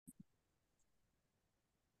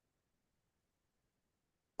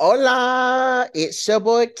Hola, it's your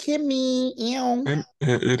boy Kimmy. Ew. And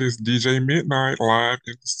it is DJ Midnight live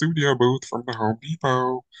in the studio booth from the Home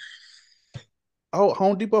Depot. Oh,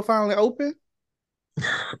 Home Depot finally open?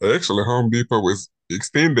 Actually, Home Depot is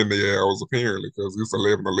extending the hours apparently because it's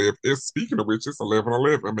 11:11. It's speaking of which, it's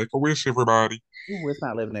 11:11. Make a wish, everybody. Ooh, it's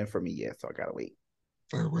not living there for me yet, so I gotta wait.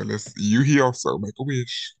 Well, let's you here, so make a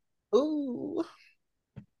wish. Ooh,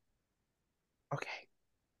 okay.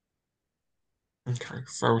 Okay,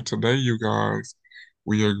 so today, you guys,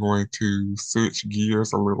 we are going to switch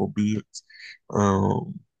gears a little bit,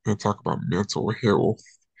 and talk about mental health.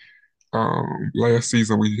 Last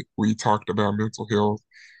season we talked about mental health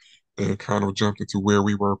and kind of jumped into where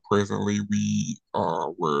we were presently. We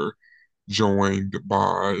were joined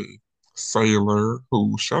by Sailor,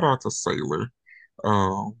 who shout out to Sailor.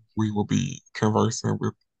 We will be conversing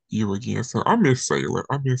with you again. So I miss Sailor.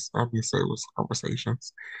 I miss Sailor's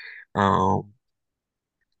conversations. Um,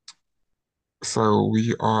 so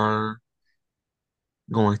we are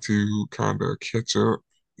going to kind of catch up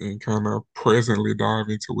and kind of presently dive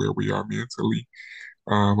into where we are mentally.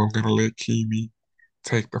 I'm gonna let Keemy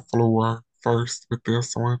take the floor first with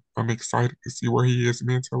this one. I'm excited to see where he is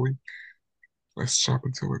mentally. Let's jump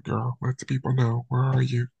into it, girl. Let the people know. Where are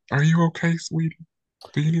you? Are you okay, sweetie?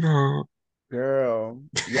 Do you need a Girl,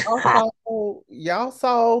 y'all hug? saw y'all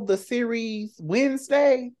saw the series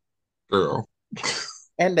Wednesday Girl,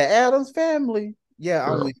 and the Addams Family. Yeah,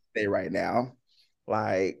 I'm girl. Wednesday right now.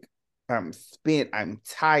 Like I'm spent. I'm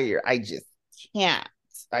tired. I just can't.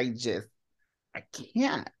 I just I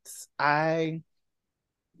can't. I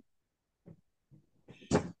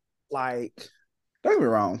like. Don't get me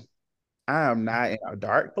wrong. I am not in a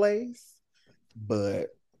dark place, but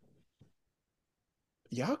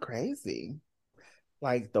y'all crazy.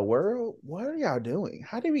 Like the world, what are y'all doing?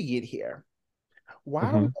 How did we get here?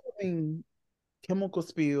 Why are we Hmm. having chemical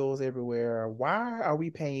spills everywhere? Why are we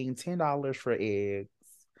paying $10 for eggs?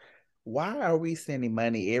 Why are we sending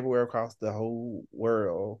money everywhere across the whole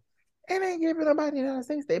world and ain't giving nobody in the United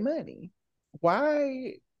States their money?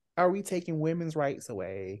 Why are we taking women's rights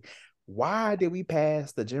away? Why did we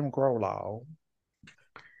pass the Jim Crow law?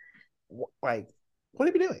 Like, what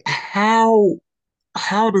are we doing?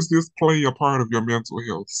 How does this play a part of your mental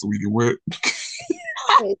health, sweetie? What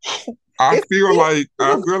It's I feel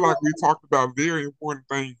like we talked about very important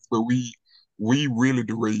things, but we really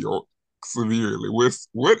derailed severely. What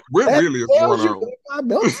that really is going tells you on? what my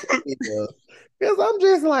mental is. Because I'm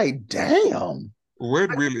just like, damn. What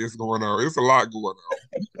really is going on? It's a lot going on.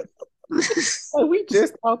 Like we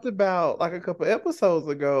just talked about like a couple episodes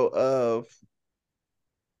ago of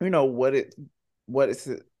what it's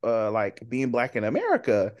like being black in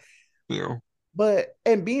America. Yeah, But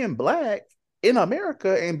and being black in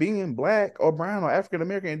America and being black or brown or African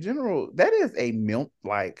American in general, that is a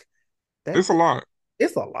like that it's a lot.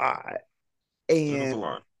 it's a lot. It is And a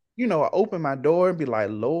lot. I open my door and be like,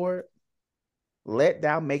 Lord, let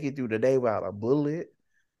thou make it through the day without a bullet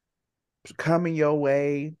coming your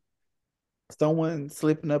way, someone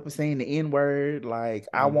slipping up and saying the N word, like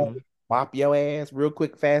I won't Hmm. mop your ass real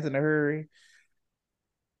quick, fast, in a hurry.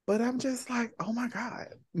 But I'm just like, oh my God,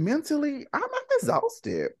 mentally, I'm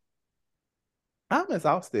exhausted. I'm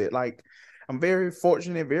exhausted. Like, I'm very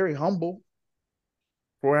fortunate, very humble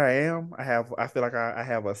for where I am. I feel like I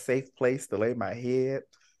have a safe place to lay my head.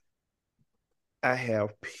 I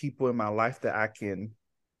have people in my life that I can,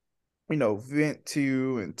 vent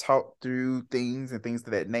to and talk through things and things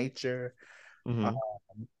of that nature. Hmm.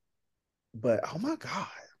 Um, but oh my God,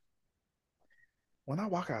 when I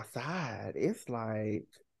walk outside, it's like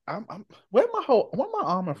I'm where my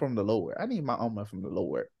armor from the Lord? I need my armor from the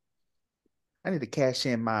Lord. I need to cash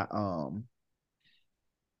in my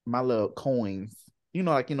little coins.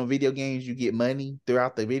 Like video games, you get money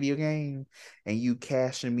throughout the video game and you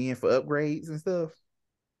cash them in for upgrades and stuff.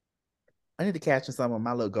 I need to cash in some of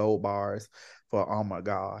my little gold bars for oh my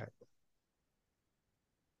God.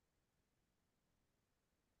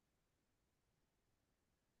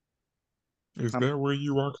 Is I'm that where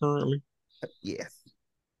you are currently? yes.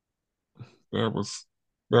 That was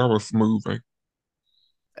that was moving.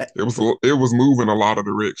 I- It was moving a lot of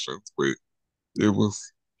directions, but it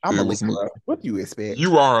was I'm it a was Libra. moving. What do you expect?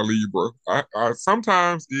 You are a Libra. I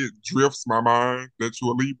sometimes it drifts my mind that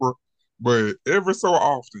you're a Libra, but every so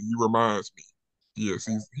often you reminds me. Yes,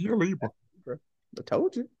 he a Libra. I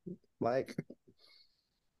told you. Like,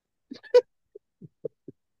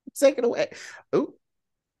 take it away. Oh,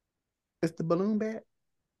 it's the balloon bat.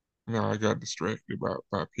 No, I got distracted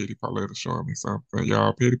by Petty Pauletta showing me something.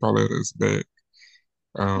 Y'all, Petty Pauletta is back.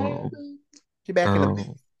 Hey, Um, she back in the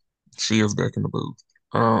um, she is back in the booth.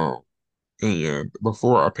 Um, And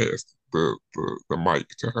before I passed the mic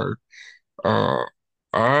to her, uh,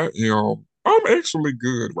 I'm actually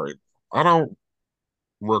good right now. I don't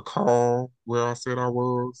recall where I said I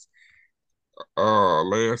was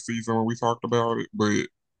last season when we talked about it, but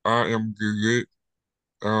I am good.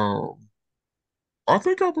 Um, I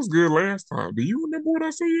think I was good last time. Do you remember what I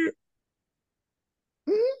said?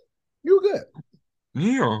 Mhm. You good.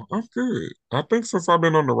 Yeah, I'm good. I think since I've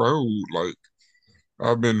been on the road, like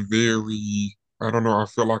I've been very, I don't know, I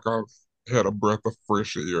feel like I've had a breath of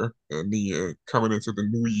fresh air, and then coming into the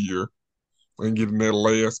new year and getting that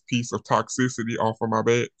last piece of toxicity off of my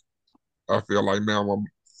back, I feel like now I'm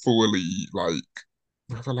fully like,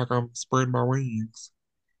 I feel like I'm spreading my wings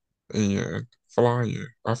and flying.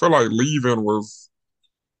 I feel like leaving it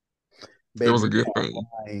Baby, was a you good weren't thing.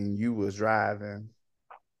 flying, you was driving.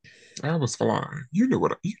 I was flying. You know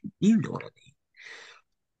what I mean.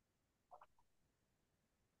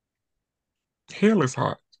 Hell is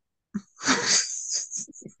hot.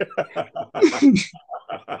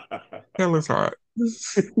 Hell is hot.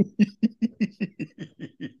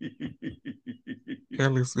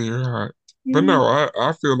 Hell is very hot. But no,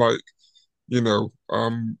 I feel like,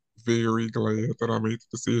 I'm very glad that I made the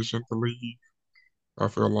decision to leave. I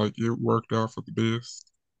feel like it worked out for the best.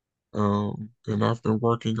 And I've been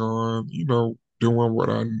working on, doing what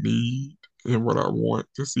I need and what I want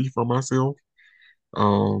to see for myself.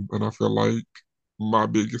 And I feel like my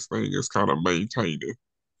biggest thing is kind of maintaining,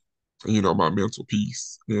 my mental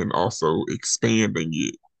peace and also expanding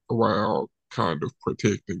it while kind of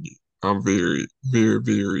protecting it. I'm very, very,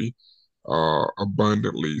 very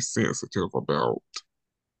abundantly sensitive about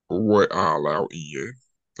what I allow in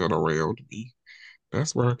and around me.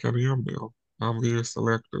 That's where I kind of am now. I'm very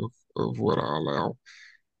selective of what I allow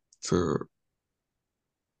to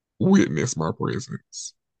witness my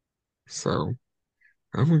presence. So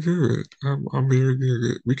I'm good. I'm very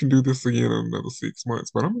good. We can do this again in another 6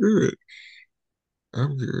 months, but I'm good.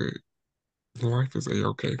 I'm good. Life is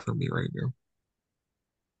a-okay for me right now.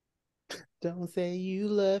 Don't say you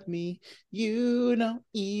love me. You don't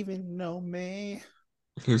even know me.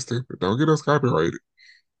 You're stupid. Don't get us copyrighted.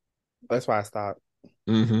 That's why I stopped.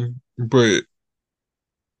 But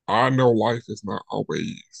I know life is not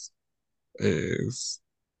always as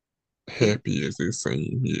happy as it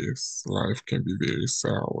seems. Yes, life can be very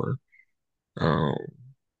sour. Um,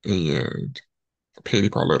 and Penny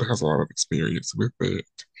Pauletta has a lot of experience with that,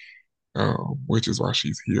 which is why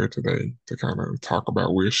she's here today to kind of talk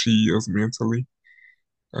about where she is mentally.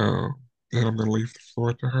 Um, and I'm going to leave the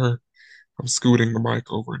floor to her. I'm scooting the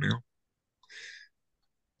mic over now.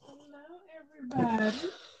 Hello, everybody.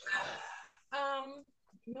 Um,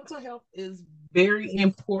 Mental health is very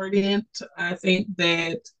important. I think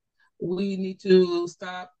that we need to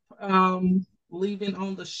stop leaving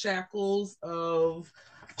on the shackles of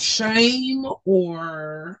shame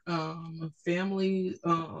or family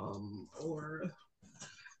or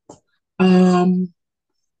um,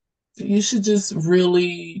 you should just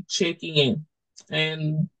really check in.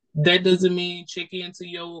 And that doesn't mean check into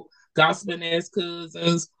your gossiping ass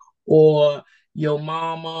cousins or your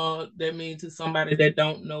mama. That means to somebody that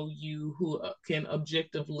don't know you who can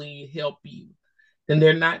objectively help you. And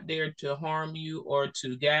they're not there to harm you or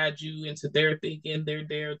to guide you into their thinking. They're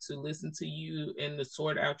there to listen to you and to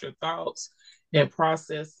sort out your thoughts and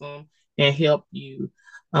process them and help you.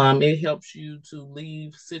 It helps you to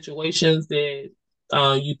leave situations that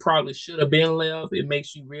you probably should have been left. It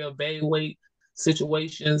makes you reevaluate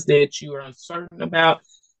situations that you are uncertain about.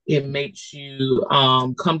 It makes you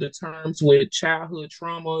come to terms with childhood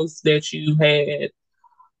traumas that you had.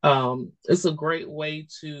 It's a great way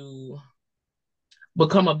to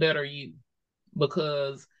become a better you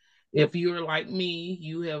because if you're like me,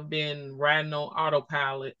 you have been riding on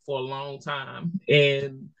autopilot for a long time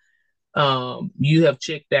and you have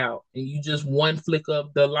checked out and you just one flick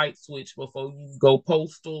of the light switch before you go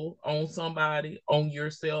postal on somebody, on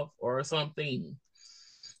yourself, or something.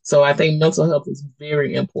 So I think mental health is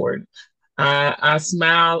very important. I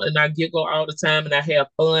smile and I giggle all the time and I have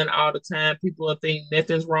fun all the time. People think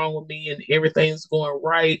nothing's wrong with me and everything's going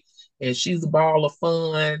right and she's a ball of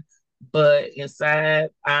fun. But inside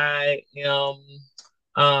I am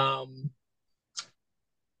um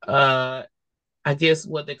uh I guess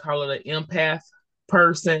what they call it, an empath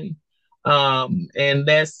person. And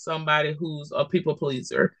that's somebody who's a people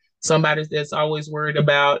pleaser, somebody that's always worried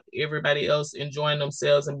about everybody else enjoying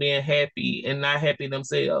themselves and being happy and not happy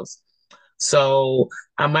themselves. So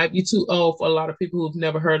I might be too old for a lot of people who've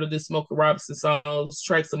never heard of this Smokey Robinson song,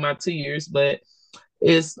 Tracks of My Tears, but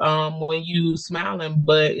it's when you smiling,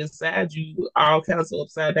 but inside you all kinds of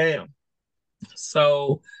upside down.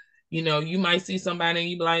 So You might see somebody and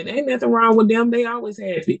you be like, ain't nothing wrong with them. They always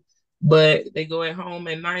happy. But they go at home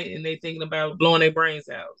at night and they thinking about blowing their brains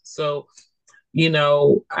out. So,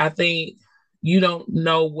 I think you don't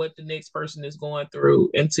know what the next person is going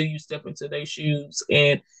through until you step into their shoes.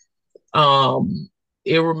 And um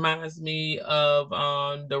it reminds me of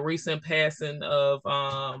the recent passing of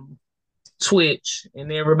Twitch,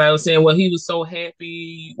 and everybody was saying, well, he was so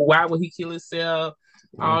happy. Why would he kill himself?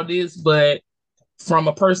 All this, but from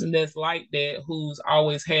a person that's like that, who's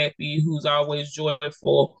always happy, who's always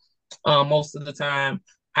joyful, most of the time,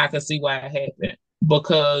 I can see why it happened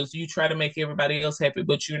because you try to make everybody else happy,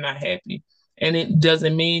 but you're not happy. And it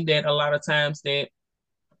doesn't mean that a lot of times that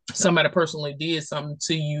somebody personally did something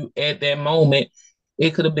to you at that moment.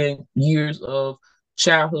 It could have been years of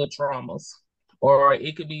childhood traumas, or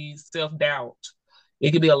it could be self-doubt.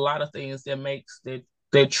 It could be a lot of things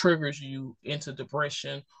that triggers you into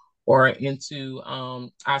depression or into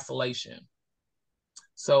isolation.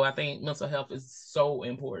 So I think mental health is so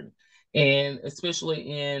important, and especially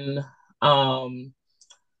in um,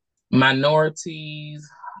 minorities,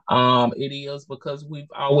 it is because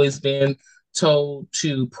we've always been told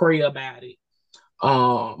to pray about it.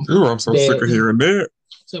 Ooh, I'm so sick That of hearing that.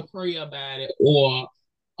 to pray about it, or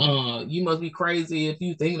you must be crazy if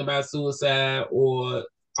you thinking about suicide, or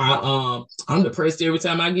I'm depressed every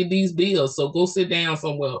time I get these bills, so go sit down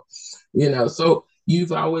somewhere. So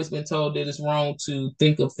you've always been told that it's wrong to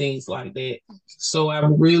think of things like that. So I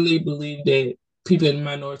really believe that people in the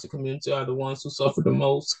minority community are the ones who suffer the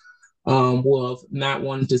most, with not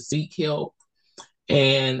wanting to seek help.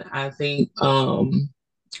 And I think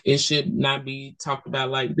it should not be talked about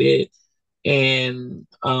like that. And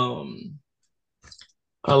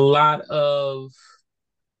a lot of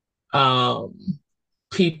um,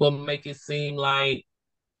 people make it seem like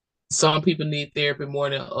some people need therapy more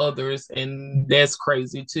than others, and that's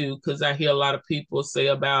crazy too. Because I hear a lot of people say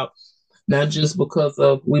about, not just because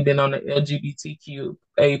of we've been on the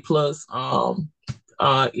LGBTQA plus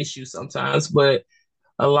issue sometimes, but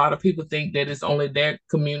a lot of people think that it's only their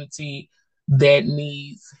community that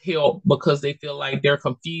needs help because they feel like they're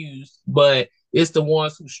confused, but it's the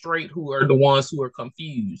ones who straight who are the ones who are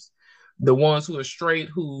confused. The ones who are straight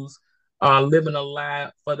who's living a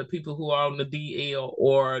lie for the people who are on the DL,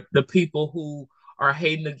 or the people who are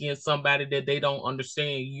hating against somebody that they don't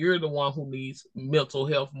understand. You're the one who needs mental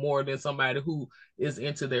health more than somebody who is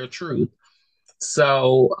into their truth.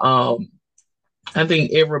 So I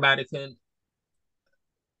think everybody can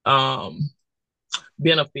um,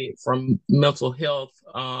 benefit from mental health,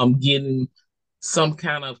 getting some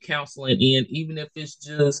kind of counseling in, even if it's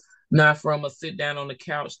just not from a sit down on the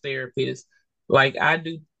couch therapist. Like I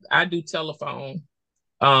do telephone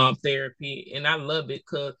therapy, and I love it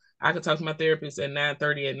because I can talk to my therapist at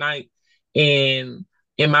 9:30 at night and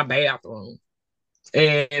in my bathroom,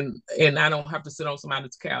 and I don't have to sit on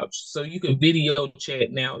somebody's couch. So you can video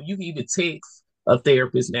chat now. You can even text a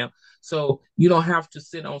therapist now. So you don't have to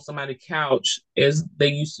sit on somebody's couch as they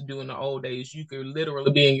used to do in the old days. You could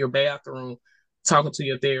literally be in your bathroom talking to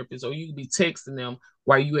your therapist, or you could be texting them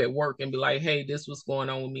while you at work and be like, "Hey, this what's going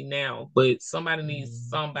on with me now." But somebody needs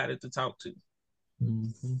somebody to talk to.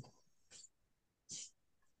 Mm-hmm.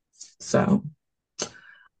 So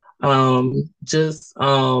just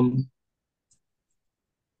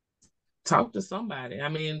talk to somebody. I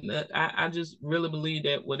mean, I just really believe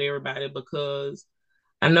that with everybody, because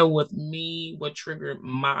I know with me, what triggered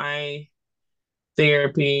my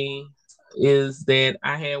therapy is that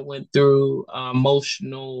I had went through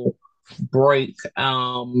emotional break.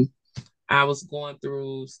 I was going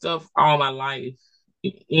through stuff all my life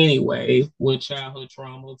anyway with childhood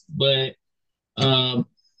traumas, but um,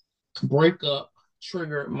 breakup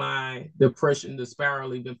triggered my depression to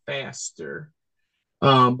spiral even faster,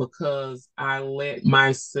 because I let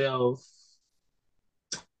myself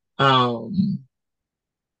um,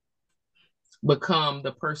 become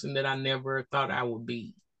the person that I never thought I would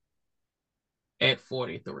be at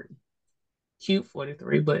 43. Cute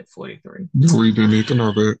 43, but 43. We didn't need to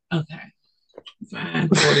know that. Okay, fine.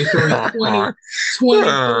 43, 20,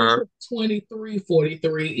 23, 23,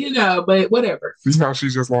 43, but whatever. See how she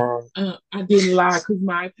just lied? I didn't lie because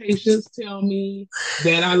my patients tell me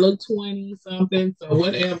that I look 20 something, so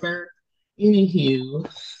whatever. Anywho,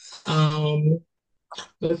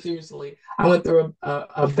 but seriously, I went through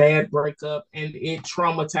a bad breakup, and it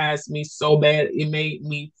traumatized me so bad. It made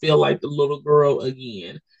me feel like the little girl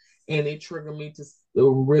again. And it triggered me to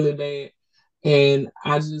really bad. And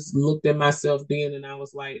I just looked at myself then and I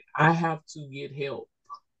was like, I have to get help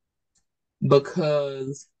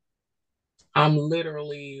because I'm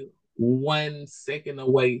literally 1 second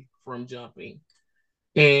away from jumping.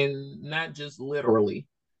 and not just literally,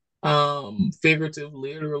 figurative,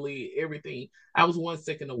 literally everything. I was 1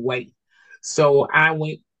 second away. So I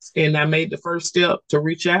went and I made the first step to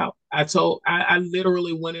reach out. I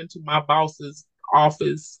literally went into my boss's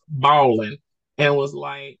office bawling and was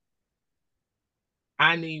like,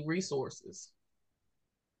 I need resources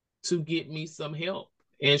to get me some help.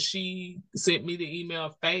 And she sent me the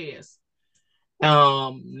email fast.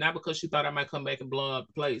 Not because she thought I might come back and blow up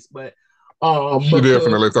the place, but She because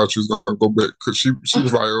definitely thought she was gonna go back because she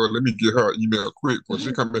was like, "Oh, let me get her email quick before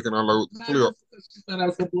she come back and unload the not clip." just because she thought I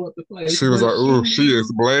was gonna blow up the place, She was but like, she "Oh, she knew.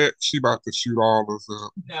 is black. She about to shoot all us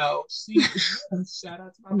up." No, she shout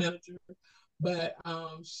out to my manager, but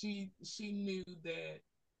she knew that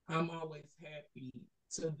I'm always happy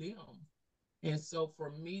to them. And so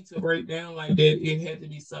for me to break down like that, it had to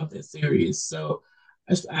be something serious. So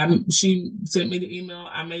she sent me the email.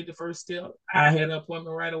 I made the first step. I had an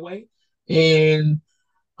appointment right away. And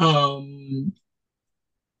um,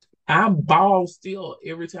 I bawl still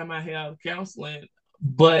every time I have counseling,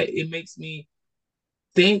 but it makes me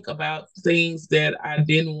think about things that I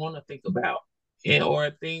didn't want to think about, and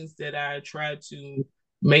or things that I tried to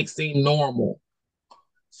make seem normal.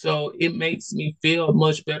 So it makes me feel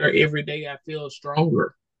much better every day. I feel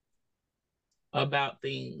stronger about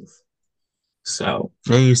things. So,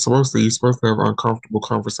 Man, you're supposed to have uncomfortable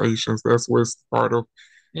conversations. That's what's part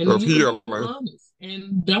and of you to healing. be honest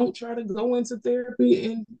and don't try to go into therapy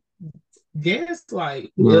and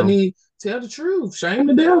gaslight. I Yeah. mean, tell the truth, shame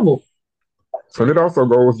the devil. And it also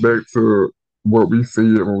goes back to what we said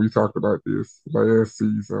when we talked about this last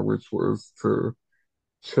season, which was to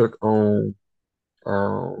check on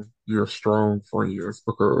your strong friends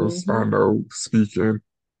because I Mm-hmm. know speaking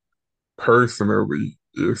personally,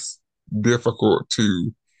 it's difficult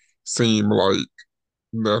to seem like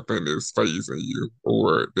nothing is phasing you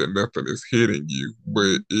or that nothing is hitting you, but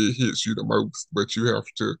Mm-hmm. it hits you the most. But you have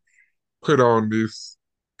to put on this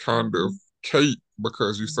kind of cape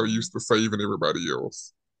because you're so used to saving everybody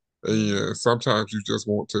else. Mm-hmm. And sometimes you just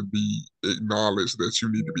want to be acknowledged that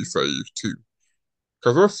you need to be saved too.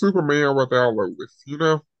 Because what's Superman without Lois, you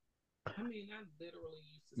know? I mean, I literally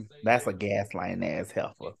used to save That's a everybody. gaslighting ass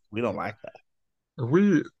heifer. We don't like that.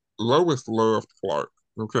 We Lois loved Clark,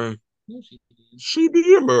 okay? No, she did. She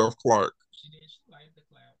did love Clark. She did. She liked the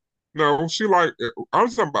cloud. No, she like I'm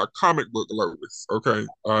talking about comic book Lois. Okay,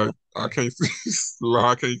 I can't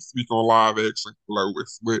I can't speak on live action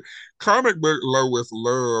Lois, but comic book Lois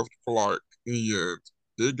loved Clark, and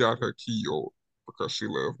it got her killed because she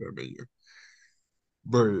loved that man.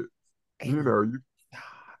 But you And know, you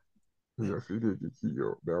yeah, she did get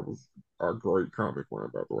killed. That was a great comic one,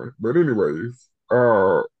 by the way. But anyways,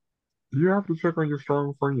 you have to check on your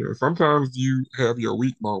strong friends. Sometimes you have your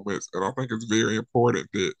weak moments, and I think it's very important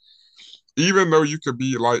that even though you could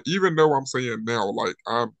be like, even though I'm saying now, like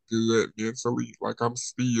I'm good mentally, like I'm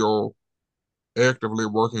still actively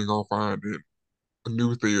working on finding a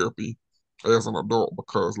new therapy as an adult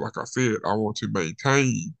because, like I said, I want to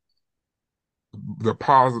maintain the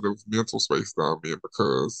positive mental space that I'm in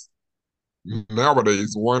because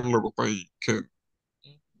nowadays one little thing can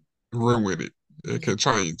ruin it. It can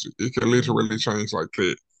change it. It can literally change like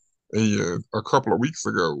that. And a couple of weeks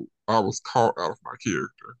ago, I was caught out of my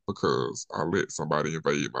character because I let somebody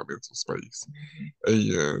invade my mental space.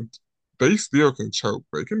 And they still can choke.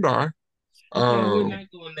 They can die. Okay, we're Um,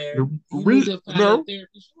 not going there. You need we to find a no,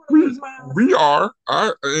 therapist. You want to we lose mine? we are.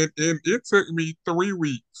 And it took me 3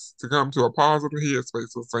 weeks to come to a positive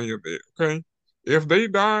headspace of saying that. Okay, if they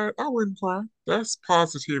died, I wouldn't cry. That's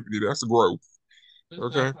positivity. That's growth. That's not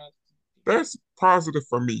Okay, positive. that's positive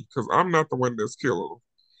for me because I'm not the one that's killing them.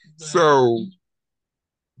 But So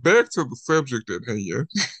back to the subject at hand.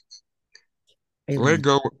 Let Amen.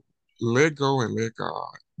 go, let go, and let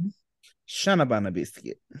God. Shunabana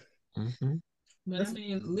biscuit. Hmm. but I That's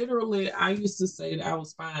mean, literally, I used to say that I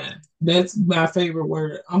was fine. That's my favorite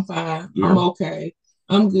word. I'm fine. I'm Yeah. okay.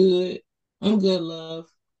 I'm good. I'm good, love.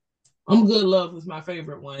 I'm good, love was my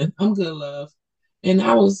favorite one. I'm good, love. And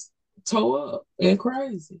I was tore up and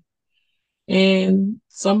crazy. And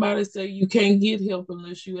somebody said you can't get help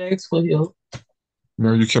unless you ask for help.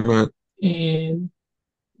 No, you cannot. And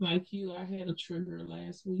like you, I had a trigger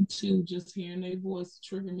last week too. Just hearing their voice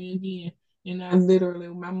triggered me again. And I literally,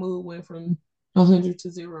 my mood went from 100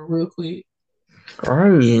 to zero real quick.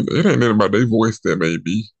 It ain't nothing about their voice that may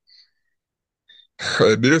be.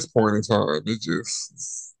 At this point in time,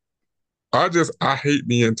 I hate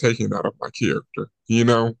being taken out of my character,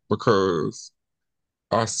 because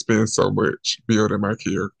I spend so much building my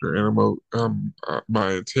character and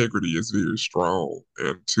my integrity is very strong.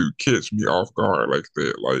 And to catch me off guard like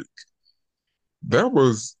that, like, I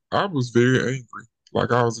was very angry.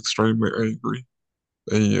 Like I was extremely angry.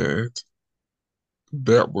 And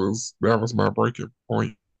that was my breaking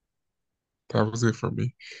point. That was it for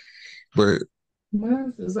me. But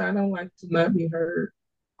Mine is I don't like to not be heard.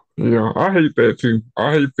 yeah, I hate that too.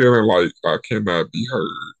 I hate feeling like I cannot be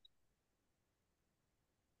heard.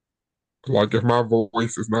 Like if my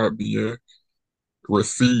voice is not being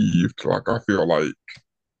received, like I feel like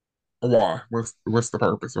why? What's the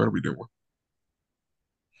purpose? What are we doing?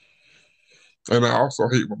 And I also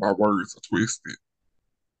hate when my words are twisted.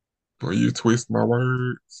 When you twist my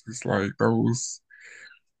words, it's like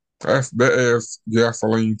that adds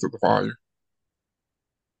gasoline to the fire.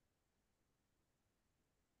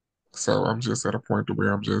 So I'm just at a point to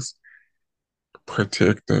where I'm just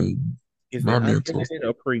protecting Is it my mental unlimited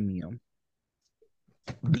or premium?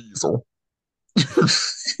 diesel.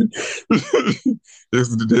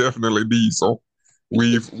 It's definitely diesel.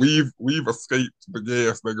 We've escaped the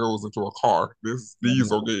gas that goes into a car. This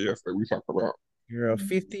diesel gas that we talk about. You're a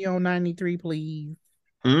 50 on 93, please.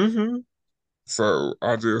 hmm So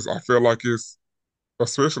I feel like it's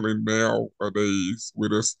especially nowadays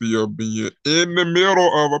with us still being in the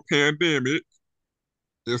middle of a pandemic.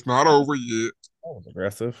 It's not over yet. That was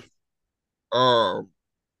aggressive. Um,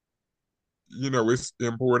 it's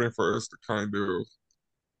important for us to kind of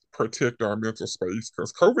protect our mental space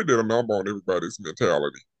because COVID did a number on everybody's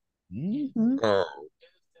mentality. Mm-hmm. Uh,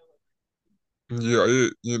 yeah,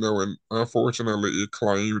 and unfortunately, it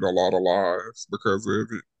claimed a lot of lives because of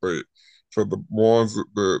it. But for the ones,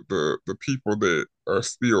 the people that are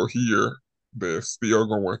still here, they're still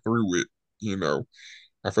going through it. You know,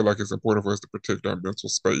 I feel like it's important for us to protect our mental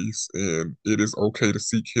space, and it is okay to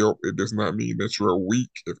seek help. It does not mean that you are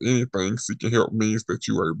weak. If anything, seeking help means that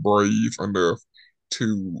you are brave enough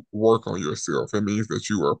to work on yourself. It means that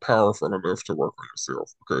you are powerful enough to work on yourself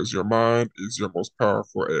because your mind is your most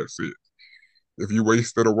powerful asset. If you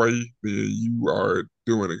waste it away, then you are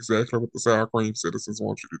doing exactly what the sour cream citizens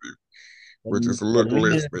want you to do, which is The look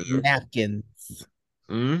less linen than. napkins.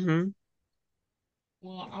 Mm-hmm.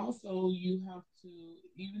 Well, also you have to,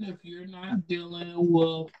 even if you're not dealing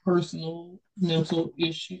with personal mental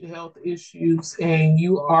health issues, and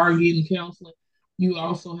you are getting counseling, you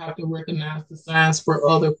also have to recognize the signs for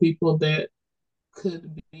other people that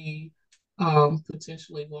could be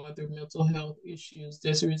potentially going through mental health issues.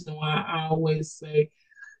 That's the reason why I always say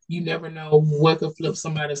you never know what could flip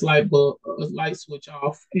somebody's light switch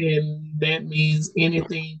off, and that means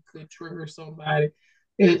anything could trigger somebody.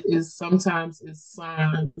 It is sometimes it's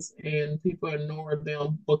signs, and people ignore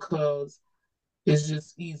them because it's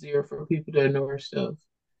just easier for people to ignore stuff.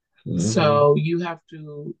 Mm-hmm. So you have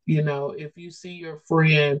to, if you see your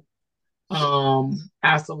friend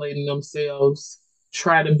isolating themselves,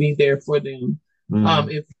 try to be there for them. Mm-hmm.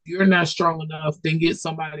 If you're not strong enough, then get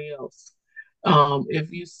somebody else.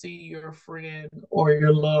 If you see your friend or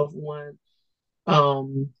your loved one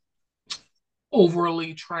um,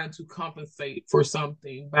 overly trying to compensate for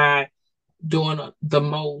something by doing the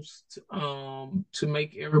most to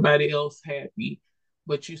make everybody else happy,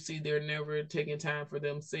 but you see they're never taking time for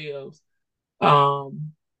themselves,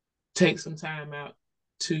 um, take some time out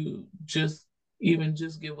to just give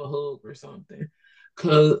a hug or something.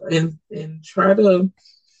 Cause and try to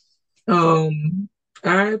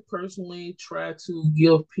I personally try to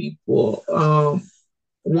give people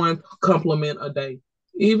one compliment a day.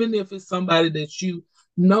 Even if it's somebody that you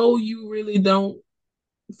know you really don't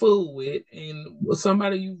fool with and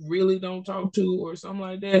somebody you really don't talk to or something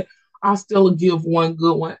like that, I'll still give one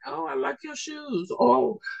good one. Oh, I like your shoes.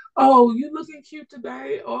 Oh, you looking cute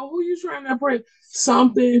today. Oh, who you trying to pray?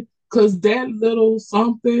 Something, because that little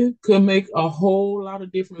something could make a whole lot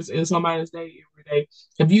of difference in somebody's day every day.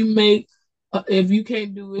 If you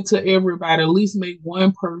can't do it to everybody, at least make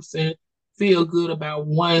one person feel good about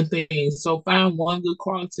one thing. So find one good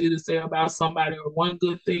quality to say about somebody or one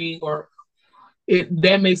good thing or it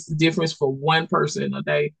that makes the difference for one person a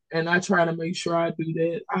day. And I try to make sure I do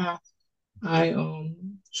that. I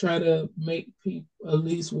try to make people at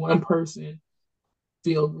least one person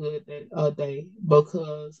feel good that a day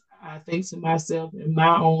because I think to myself in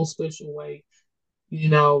my own special way,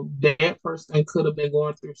 that person could have been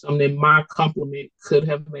going through something. My compliment could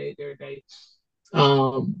have made their day.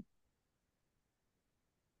 Um,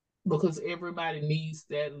 because everybody needs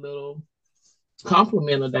that little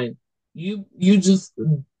compliment a day. You just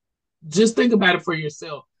think about it for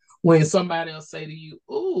yourself. When somebody else say to you,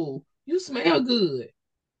 "Ooh, you smell good,"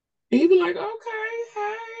 and you be like, "Okay,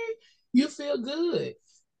 hey," you feel good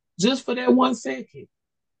just for that 1 second.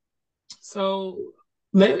 So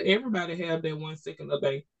let everybody have that 1 second a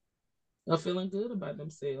day of feeling good about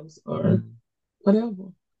themselves, or Mm-hmm. whatever.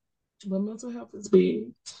 But mental health is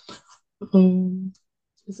big. Um,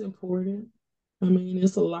 it's important. I mean,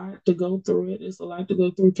 it's a lot to go through it. It's a lot to go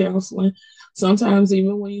through counseling. Sometimes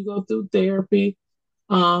even when you go through therapy,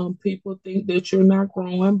 people think that you're not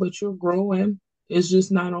growing, but you're growing. It's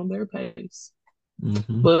just not on their pace.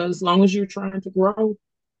 Mm-hmm. But as long as you're trying to grow,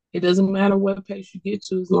 it doesn't matter what pace you get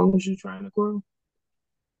to, as long as you're trying to grow.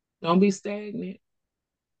 Don't be stagnant.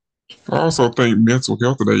 I also think mental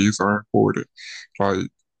health days are important. Like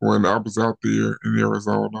when I was out there in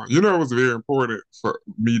Arizona, it was very important for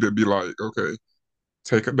me to be like, okay,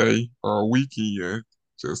 take a day or a weekend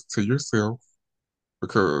just to yourself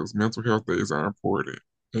because mental health days are important.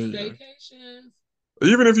 And Staycations.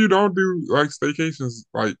 even if you don't do like staycations,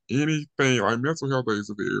 like anything, like mental health days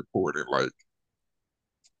are very important. Like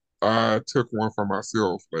I took one for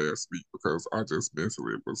myself last week because I just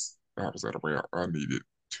mentally I was at a route I needed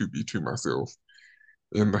to be to myself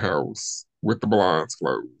in the house with the blinds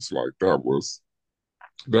closed. Like that was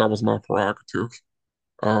my prerogative.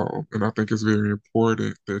 And I think it's very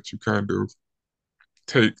important that you kind of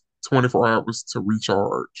take 24 hours to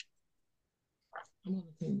recharge. I'm gonna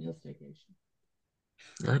take me a staycation.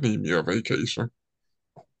 I need me a vacation.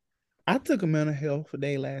 I took a mental health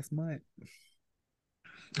day last month.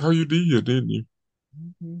 Oh, you did, didn't you?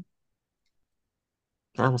 Mm-hmm.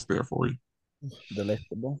 I was there for you.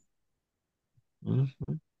 Delectable. Mm-hmm.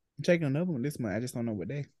 I'm taking another one this month. I just don't know what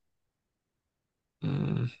day.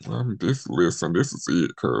 This is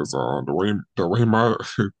it, cause the way my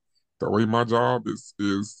the way my job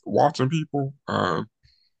is watching people.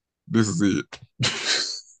 This is it.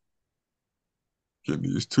 Give me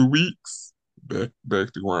these 2 weeks back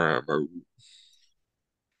to grind mode.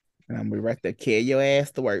 And I'm gonna be right there, carry your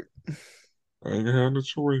ass to work. I ain't gonna have no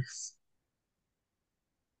choice.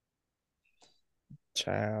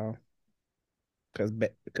 Child. Because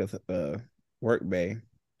work bay.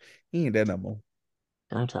 He ain't that no more.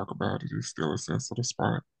 Don't talk about it. It's still a sensitive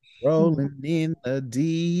spot. Rolling in the deep.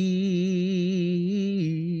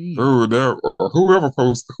 Oh, whoever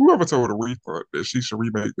told Aretha that she should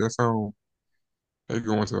remake that song, they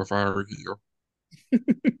going to a fiery hill.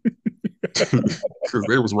 Because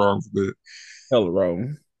they was wrong for that. Hell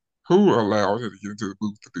wrong. Who allowed her to get into the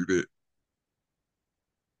booth to do that?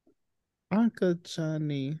 Uncle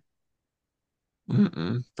Johnny.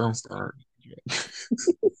 Don't start.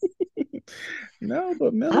 No, but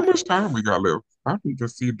How Miller much time we got left? I need to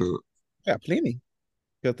see the. got plenty.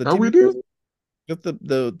 Because the How 10 we minute, do? because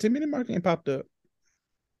the 10-minute mark ain't popped up.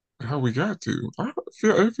 How we got to? I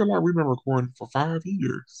feel like we've been recording for 5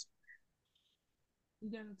 years. We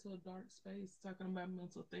got into a dark space talking about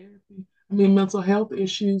mental therapy. I mean, mental health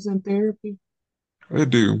issues and therapy. They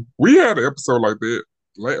do. We had an episode like that.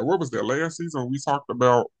 What was that last season? We talked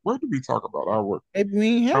about what did we talk about? Our Maybe we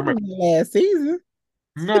ain't how have much? one last season.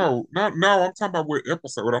 No, not no. I'm talking about what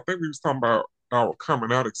episode. I think we was talking about our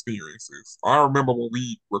coming out experiences. I remember when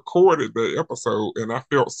we recorded the episode, and I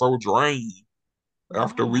felt so drained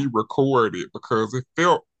after we Why? recorded because it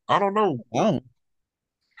felt I don't know, Long.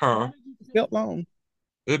 huh? Why did you It feel felt that? long.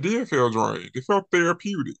 It did feel drained. It felt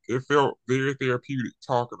therapeutic. It felt very therapeutic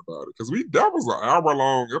talking about it because we that was an hour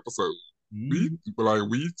long episode. We Mhm.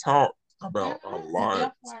 we talked And about a I,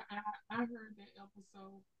 lot. FYI, I heard that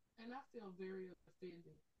episode and I feel very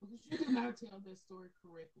offended because you did not tell that story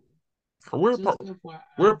correctly. What Just part, FYI.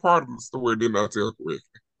 what part of the story did not tell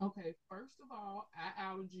correctly? Okay, first of all, I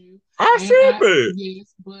outed you, I and said I that.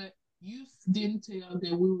 yes, but you didn't tell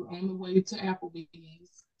that we were on the way to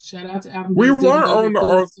Applebee's. Shout out to We Applebee's. Didn't weren't go on the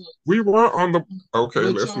because we weren't on the okay,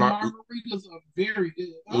 but your margaritas are very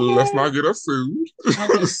good. let's Okay, not get us sued.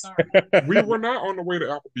 okay, sorry. We were not on the way to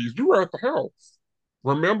Applebee's. You were at the house.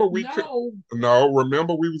 Remember we could No, no,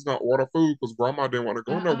 remember we was gonna order food because grandma didn't want to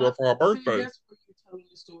go nowhere for her see, birthday. that's where you're telling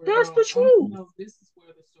the story That's wrong. the truth. No, this is where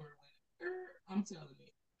the story went. I'm telling you.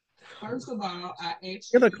 First of all, I asked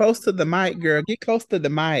Get you. her close to the mic, girl. Get close to the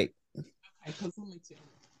mic. Okay, because let me tell you.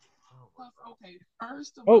 'Cause, okay,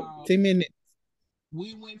 first of Oh, all, 10 minutes.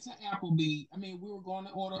 we went to Applebee's. I mean, we were going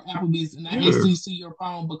to order Applebee's, and I asked Yeah. you to see your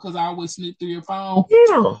phone because I always snoop through your phone.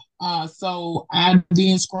 Yeah. So I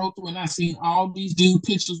then scrolled through and I seen all these dude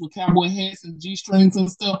pictures with cowboy hats and G strings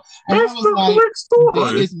and stuff, and I That's was the like, correct that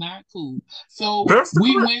story. is not cool. So That's the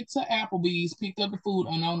we correct went to Applebee's, picked up the food,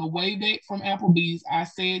 and on the way back from Applebee's, I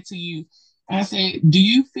said to you, I said, "Do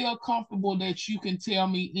you feel comfortable that you can tell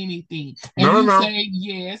me anything?" And no you no say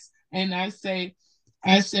yes, and I say,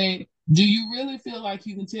 do you really feel like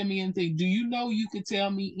you can tell me anything? Do you know you can tell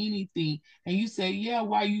me anything? And you say, yeah,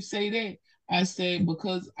 why you say that? I said,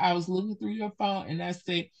 because I was looking through your phone and I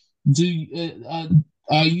said, do you,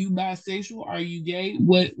 Are you bisexual? Are you gay?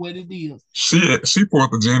 What it is? She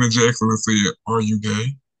pulled the Janet Jackson and said, "Are you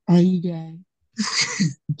gay?" Are you gay?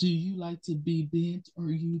 Do you like to be bent or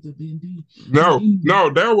are you the bendy? No, no.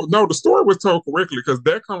 The story was told correctly because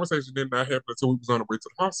that conversation did not happen until we was on the way to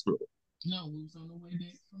the hospital. No, we was on the way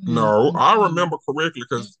back from No, I remember correctly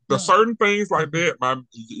because the certain things like that,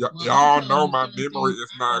 y'all know my memory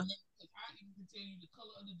is not.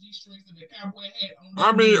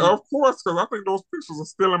 I mean, of course, because I think those pictures are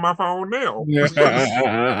still in my phone now.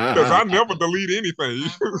 Because I never delete anything.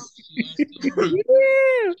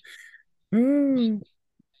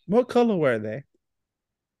 What color were they?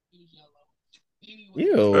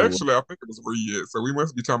 Ew. Actually, I think it was red, so we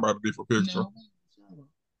must be talking about a different picture.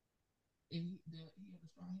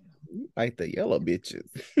 Like the yellow bitches.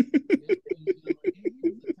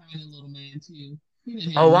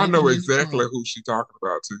 Oh, I know exactly who she talking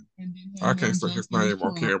about too. I can't say his name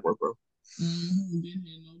on camera though.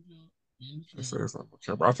 I said something on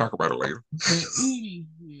camera. I'll talk about it later.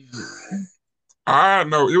 I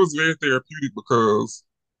know it was very therapeutic because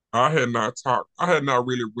I had not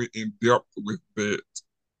really went in depth with that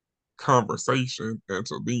conversation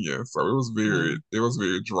until then. So it was very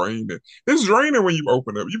draining. It's draining when you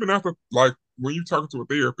open up, even after like when you're talking to a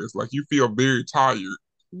therapist, like you feel very tired.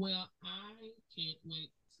 Well, I can't wait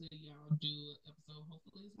till y'all do an episode.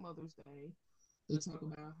 Hopefully, it's Mother's Day to talk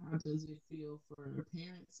about how does it feel for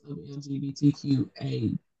parents of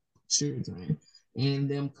LGBTQA children and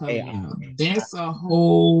them coming out. That's a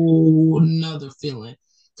whole nother feeling.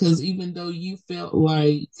 Because even though you felt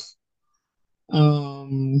like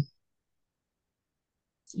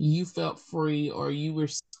you felt free or you were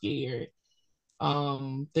scared,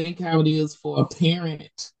 think how it is for a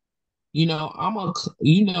parent.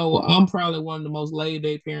 I'm probably one of the most laid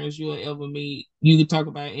back parents you'll ever meet. You can talk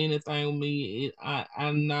about anything with me.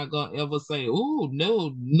 I'm not gonna ever say, "Oh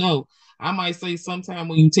no, no." I might say sometime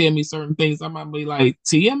when you tell me certain things, I might be like,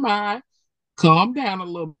 "TMI, calm down a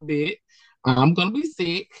little bit. I'm gonna be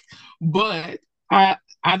sick," but I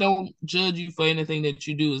don't judge you for anything that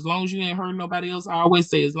you do. As long as you ain't hurt nobody else, I always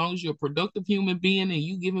say, as long as you're a productive human being and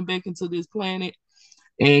you giving back into this planet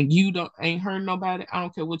and you don't ain't hurt nobody, I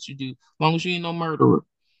don't care what you do. As long as you ain't no murderer.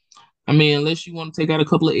 I mean, unless you want to take out a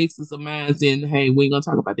couple of exes of mine, then hey, we ain't gonna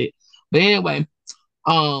talk about that. But anyway,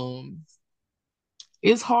 um,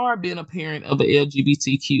 it's hard being a parent of an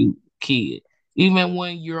LGBTQ kid, even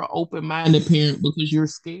when you're an open-minded parent because you're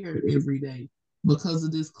scared every day because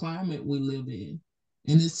of this climate we live in.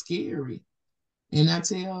 And it's scary. And I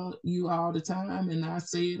tell you all the time, and I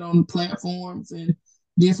say it on platforms and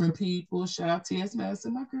different people. Shout out to S Master,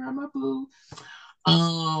 my girl, my boo.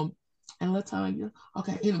 And Latanya.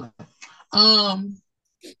 Okay, anyway.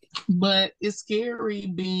 But it's scary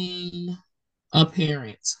being a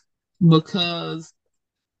parent because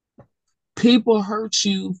people hurt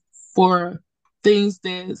you for things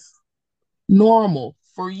that's normal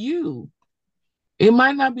for you. It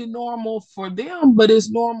might not be normal for them, but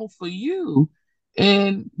it's normal for you.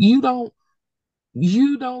 And you don't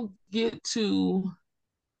get to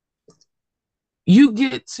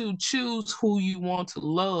choose who you want to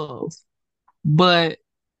love, but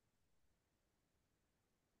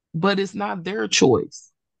it's not their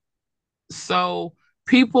choice. So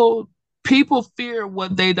people people fear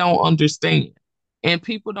what they don't understand, and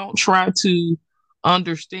people don't try to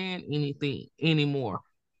understand anything anymore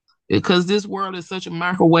because this world is such a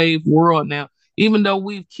microwave world now. Even though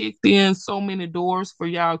we've kicked in so many doors for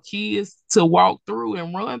y'all kids to walk through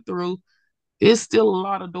and run through, it's still a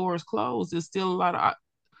lot of doors closed. It's still a lot of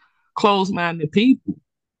closed-minded people,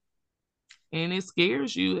 and it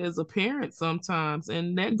scares you as a parent sometimes.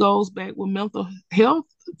 And that goes back with mental health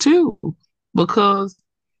too, because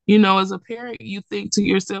as a parent, you think to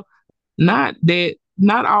yourself, not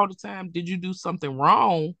all the time did you do something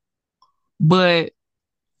wrong, but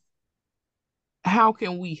how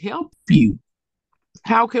can we help you?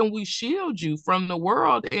 How can we shield you from the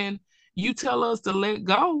world? And you tell us to let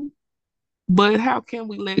go, but how can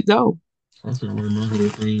we let go? I feel like my whole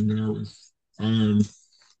thing now is I'm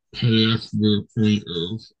past the point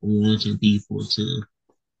of wanting people to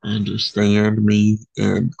understand me,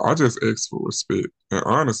 and I just ask for respect. And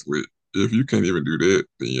honestly, if you can't even do that,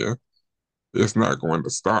 then it's not going to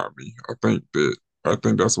stop me. I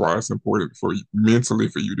think that's why it's important for you mentally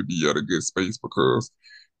for you to be at a good space because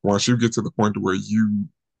once you get to the point where you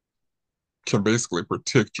can basically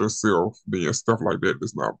protect yourself, then stuff like that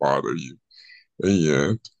does not bother you.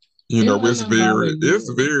 And it's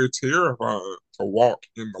very terrifying to walk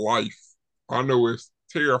in the life. I know it's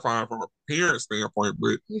terrifying from a parent standpoint,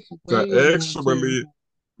 but to actually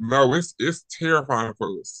No, it's terrifying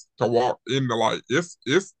for us to walk in the light. It's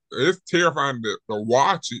terrifying to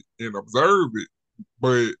watch it and observe it,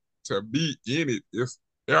 but to be in it, it's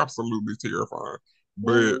absolutely terrifying.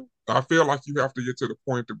 But Mhm. I feel like you have to get to the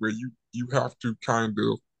point to where you have to kind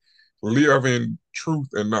of live in truth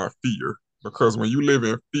and not fear. Because when you live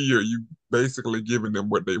in fear, you basically giving them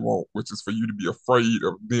what they want, which is for you to be afraid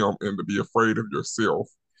of them and to be afraid of yourself.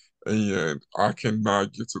 And I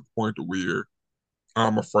cannot get to the point where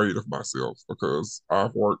I'm afraid of myself because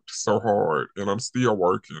I've worked so hard and I'm still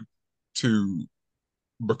working to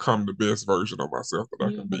become the best version of myself that I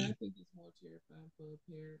Yeah, can but I be. think it's more terrifying for a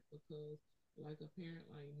parent because, like a parent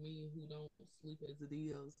like me who don't sleep as it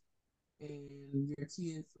is, and your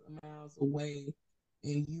kids are miles away,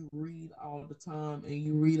 and you read all the time, and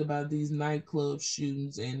you read about these nightclub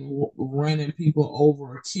shootings and running people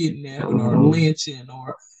over, or kidnapping, or lynching,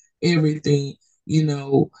 or everything, you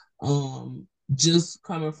know, just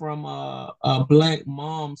coming from a black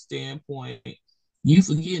mom standpoint, you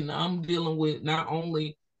forgetting I'm dealing with not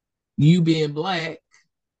only you being black,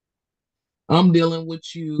 I'm dealing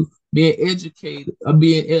with you being educated,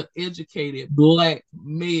 educated black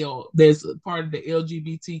male that's a part of the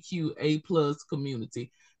LGBTQA plus community.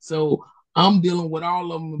 So I'm dealing with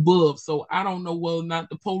all of them above. So I don't know whether or not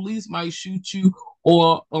the police might shoot you,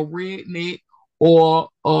 or a redneck, or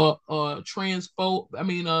a transphobe. I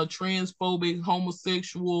mean, a transphobic,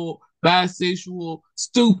 homosexual, bisexual,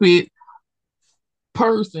 stupid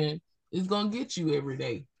person is gonna get you every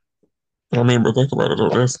day. I mean, but think about it though.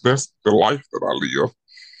 That's the life that I live.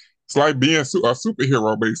 It's like being a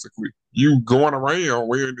superhero, basically. You going around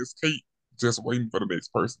wearing this cape, just waiting for the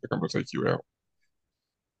next person to come and take you out.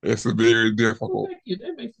 It's very Well, difficult. thank you.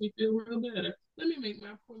 That makes me feel real better. Let me make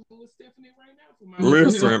my appointment with Stephanie right now for my mental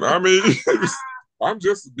Listen, I health. mean, I'm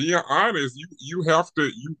just being honest. You have to.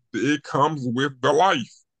 It comes with the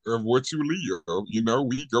life of what you live. You know,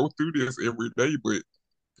 we go through this every day, but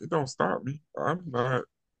it don't stop me. I'm not.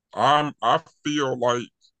 I feel like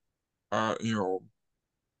I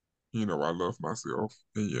I love myself,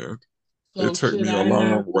 and yeah, it So took should me a I long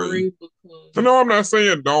not way. worry because No, I'm not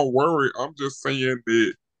saying don't worry. I'm just saying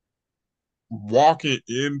that walking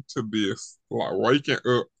into this, like waking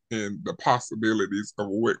up and the possibilities of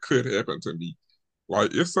what could happen to me,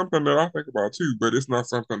 like it's something that I think about too, but it's not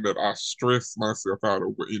something that I stress myself out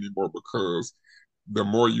over anymore because the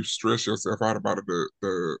more you stress yourself out about it,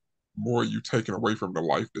 the more you taking away from the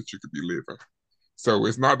life that you could be living. So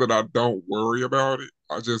it's not that I don't worry about it.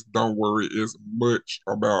 I just don't worry as much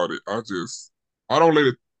about it. I don't let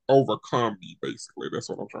it overcome me, basically. That's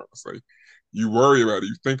what I'm trying to say. You worry about it,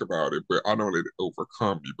 you think about it, but I don't let it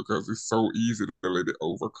overcome you because it's so easy to let it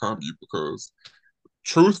overcome you because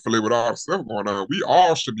truthfully, with all the stuff going on, we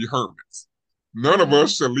all should be hermits. None of well,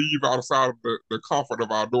 us should leave outside of the comfort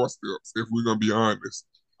of our doorsteps, if we're gonna be honest.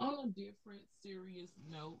 on a different serious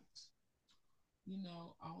note,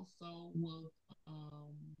 also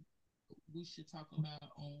we should talk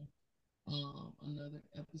about on another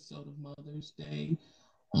episode of Mother's Day.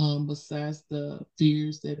 Besides the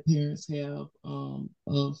fears that parents have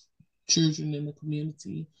of children in the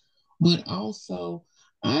community, but also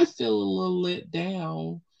I feel a little let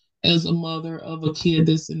down as a mother of a kid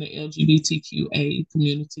that's in the LGBTQA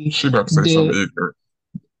community She about to say something that ignorant.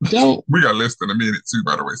 don't. We got less than a minute too,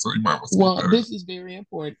 by the way, so you might want to speak Well, that. this is very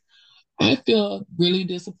important. I feel really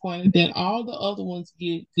disappointed that all the other ones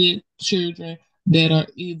get good children that are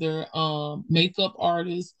either makeup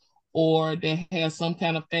artists or that have some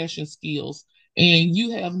kind of fashion skills, and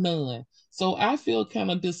you have none. So I feel kind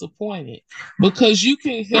of disappointed because you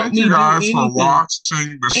can't help Thank you me do guys for anything.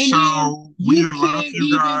 watching the And then show. We love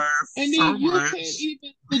you guys and then so you can't much.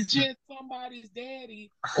 even suggest somebody's daddy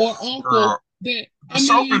or uncle Girl, that, the I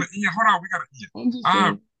show finna mean, end. Hold on, we gotta end. I'm just Um,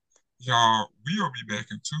 saying. y'all, we'll be back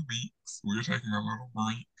in 2 weeks. We're taking a little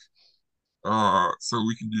break. So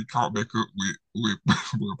we can get caught back up with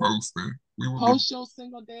with posting. We will be Post your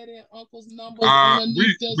single daddy and uncle's numbers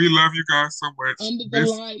underneath we love you guys so much. under the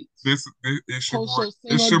lights. This it's your Post boy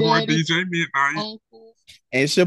your single DJ daddy, Midnight. uncles. And